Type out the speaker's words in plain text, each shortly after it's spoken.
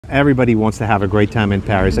Everybody wants to have a great time in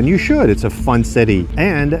Paris, and you should. It's a fun city.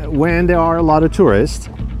 And when there are a lot of tourists,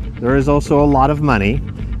 there is also a lot of money.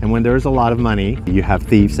 And when there's a lot of money, you have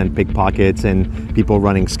thieves and pickpockets and people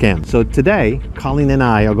running scams. So today, Colleen and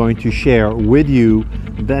I are going to share with you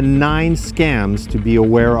the 9 scams to be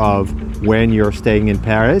aware of when you're staying in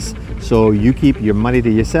Paris. So you keep your money to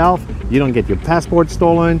yourself, you don't get your passport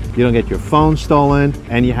stolen, you don't get your phone stolen,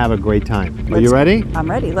 and you have a great time. Are you ready? I'm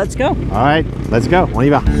ready, let's go. All right, let's go, on y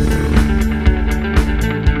va.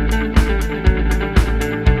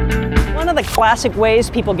 One of the classic ways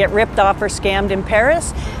people get ripped off or scammed in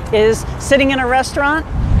Paris is sitting in a restaurant,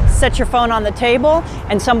 set your phone on the table,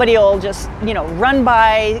 and somebody will just, run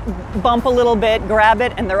by, bump a little bit, grab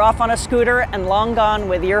it, and they're off on a scooter and long gone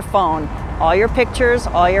with your phone. All your pictures,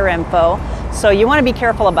 all your info. So you want to be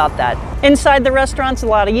careful about that. Inside the restaurant's a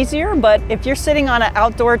lot easier, but if you're sitting on an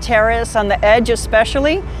outdoor terrace, on the edge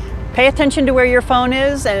especially, pay attention to where your phone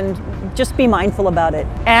is and just be mindful about it.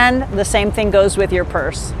 And the same thing goes with your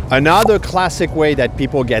purse. Another classic way that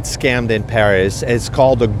people get scammed in Paris is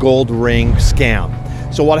called the gold ring scam.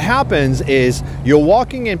 So what happens is you're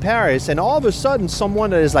walking in Paris and all of a sudden someone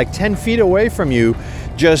that is like 10 feet away from you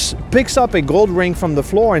just picks up a gold ring from the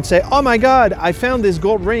floor and say, oh my God, I found this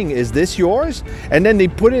gold ring, is this yours? And then they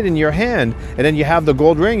put it in your hand and then you have the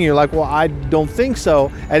gold ring and you're like, well, I don't think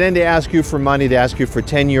so. And then they ask you for money, they ask you for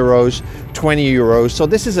 10 euros, 20 euros. So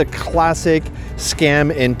this is a classic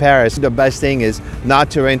scam in Paris. The best thing is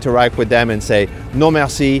not to interact with them and say, no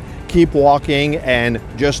merci, keep walking and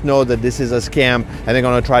just know that this is a scam and they're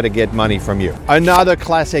going to try to get money from you. Another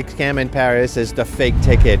classic scam in Paris is the fake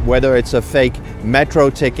ticket, whether it's a fake metro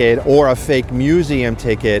ticket or a fake museum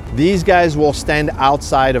ticket. These guys will stand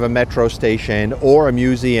outside of a metro station or a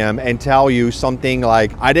museum and tell you something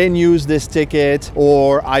like, I didn't use this ticket,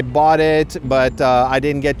 or I bought it but I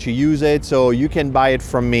didn't get to use it, so you can buy it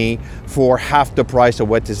from me for half the price of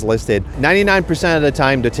what is listed. 99% of the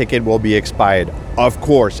time the ticket will be expired. Of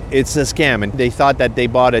course, it's a scam, and they thought that they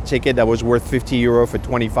bought a ticket that was worth 50 euro for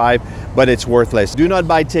 25, but it's worthless. Do not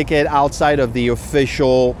buy ticket outside of the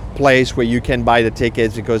official place where you can buy the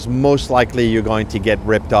tickets, because most likely you're going to get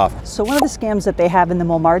ripped off. So one of the scams that they have in the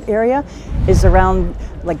Montmartre area is around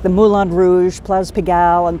like the Moulin Rouge, Place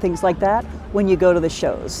Pigalle, and things like that when you go to the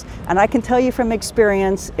shows. And I can tell you from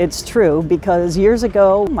experience, it's true, because years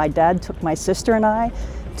ago, my dad took my sister and I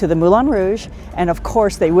to the Moulin Rouge, and of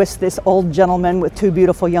course they whisked this old gentleman with 2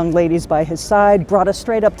 beautiful young ladies by his side, brought us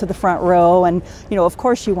straight up to the front row, and of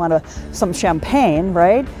course you want some champagne,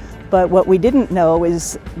 right? But what we didn't know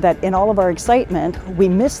is that in all of our excitement, we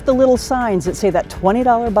missed the little signs that say that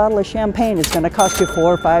 $20 bottle of champagne is going to cost you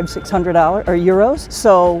 $400, $500, $600 or euros.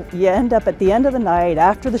 So you end up at the end of the night,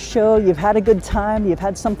 after the show, you've had a good time, you've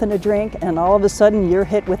had something to drink, and all of a sudden you're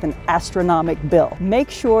hit with an astronomical bill. Make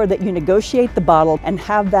sure that you negotiate the bottle and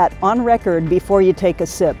have that on record before you take a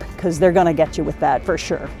sip, because they're going to get you with that for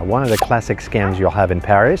sure. One of the classic scams you'll have in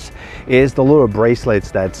Paris is the little bracelets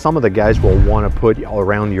that some of the guys will want to put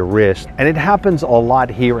around your wrist. And it happens a lot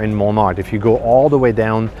here in Montmartre. If you go all the way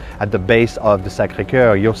down at the base of the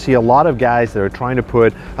Sacré-Cœur, you'll see a lot of guys that are trying to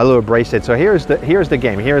put a little bracelet. So here's the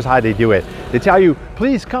game, here's how they do it. They tell you,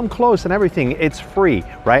 please come close and everything, it's free,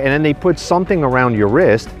 right? And then they put something around your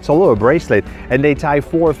wrist, it's a little bracelet, and they tie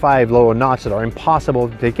 4 or 5 little knots that are impossible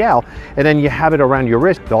to take out, and then you have it around your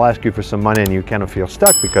wrist. They'll ask you for some money and you kind of feel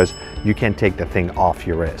stuck because you can't take the thing off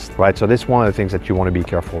your wrist, right? So this is one of the things that you want to be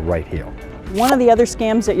careful right here. One of the other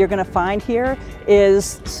scams that you're going to find here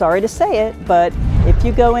is, sorry to say it, but if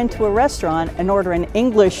you go into a restaurant and order an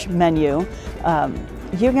English menu,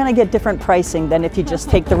 you're going to get different pricing than if you just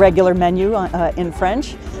take the regular menu in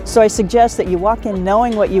French. So I suggest that you walk in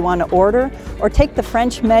knowing what you want to order, or take the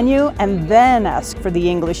French menu and then ask for the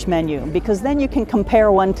English menu, because then you can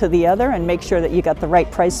compare one to the other and make sure that you got the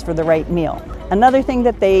right price for the right meal. Another thing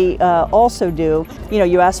that they also do,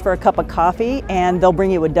 you ask for a cup of coffee and they'll bring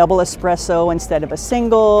you a double espresso instead of a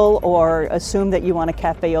single, or assume that you want a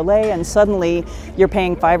cafe au lait, and suddenly you're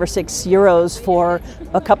paying 5 or 6 euros for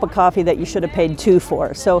a cup of coffee that you should have paid 2 for.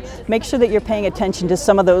 So make sure that you're paying attention to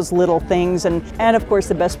some of those little things, and of course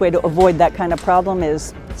the best way to avoid that kind of problem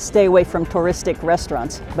is stay away from touristic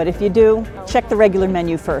restaurants. But if you do, check the regular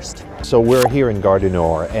menu first. So we're here in Gare du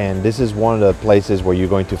Nord, and this is one of the places where you're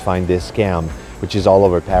going to find this scam, which is all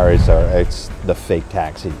over Paris. It's the fake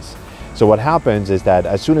taxis. So what happens is that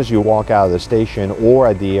as soon as you walk out of the station or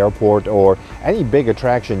at the airport or any big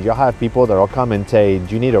attraction, you'll have people that will come and say,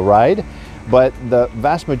 do you need a ride? But the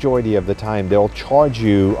vast majority of the time, they'll charge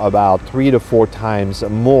you about 3 to 4 times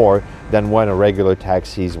more than what a regular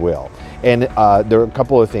taxis will. And there are a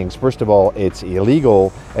couple of things. First of all, it's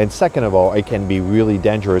illegal, and second of all, it can be really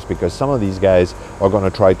dangerous because some of these guys are going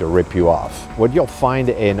to try to rip you off. What you'll find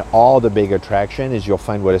in all the big attractions is you'll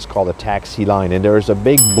find what is called a taxi line, and there's a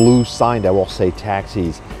big blue sign that will say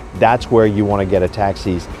taxis. That's where you want to get a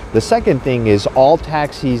taxis. The second thing is all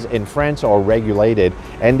taxis in France are regulated,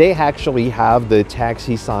 and they actually have the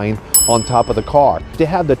taxi sign on top of the car. They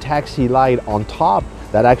have the taxi light on top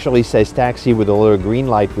that actually says taxi with a little green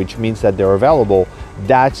light, which means that they're available.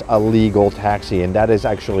 That's a legal taxi, and that is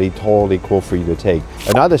actually totally cool for you to take.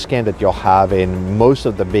 Another scam that you'll have in most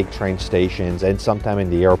of the big train stations and sometime in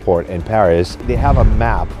the airport in Paris, they have a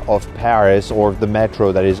map of Paris or the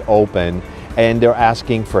metro that is open, and they're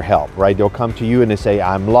asking for help, right? They'll come to you and they say,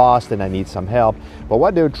 I'm lost and I need some help. But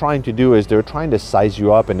what they're trying to do is they're trying to size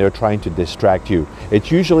you up and they're trying to distract you.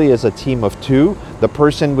 It usually is a team of two. The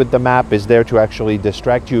person with the map is there to actually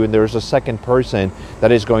distract you, and there's a second person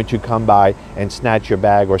that is going to come by and snatch your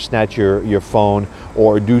bag or snatch your phone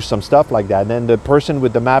or do some stuff like that. And then the person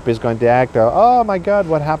with the map is going to act, oh my God,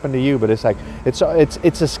 what happened to you? But it's like, it's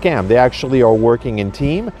a scam. They actually are working in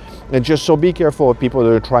team. And just so be careful of people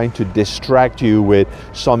that are trying to distract you with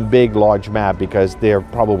some big, large map, because they're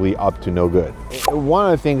probably up to no good. One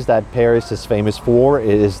of the things that Paris is famous for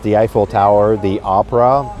is the Eiffel Tower, the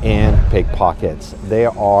opera, and pickpockets. They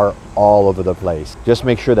are all over the place. Just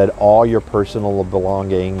make sure that all your personal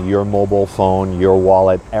belonging, your mobile phone, your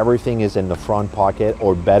wallet, everything is in the front pocket,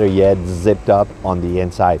 or better yet, zipped up on the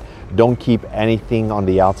inside. Don't keep anything on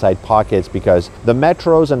the outside pockets, because the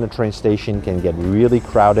metros and the train station can get really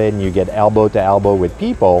crowded and you get elbow to elbow with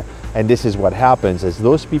people. And this is what happens, is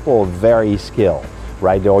those people are very skilled,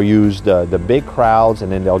 right? They'll use the big crowds, and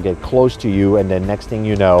then they'll get close to you, and then next thing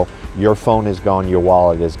you know, your phone is gone, your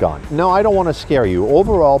wallet is gone. No, I don't want to scare you.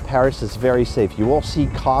 Overall, Paris is very safe. You will see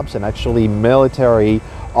cops and actually military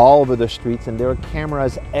all over the streets, and there are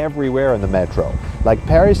cameras everywhere in the metro. Like,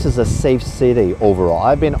 Paris is a safe city overall.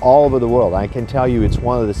 I've been all over the world. I can tell you it's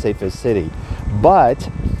one of the safest cities. But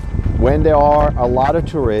when there are a lot of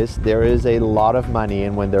tourists, there is a lot of money,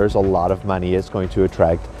 and when there's a lot of money, it's going to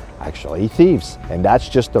attract actually thieves, and that's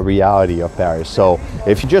just the reality of Paris. So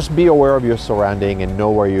if you just be aware of your surrounding and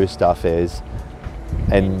know where your stuff is,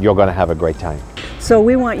 and you're going to have a great time. So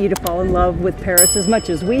we want you to fall in love with Paris as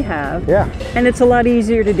much as we have. Yeah. And it's a lot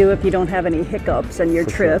easier to do if you don't have any hiccups in your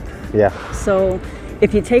trip. Sure. Yeah. So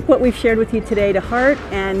if you take what we've shared with you today to heart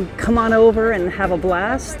and come on over and have a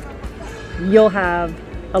blast, you'll have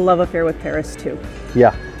a love affair with Paris too.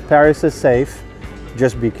 Yeah, Paris is safe.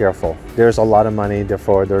 Just be careful. There's a lot of money,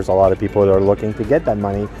 therefore there's a lot of people that are looking to get that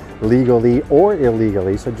money legally or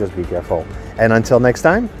illegally, so just be careful. And until next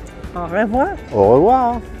time, au revoir. Au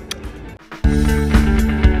revoir.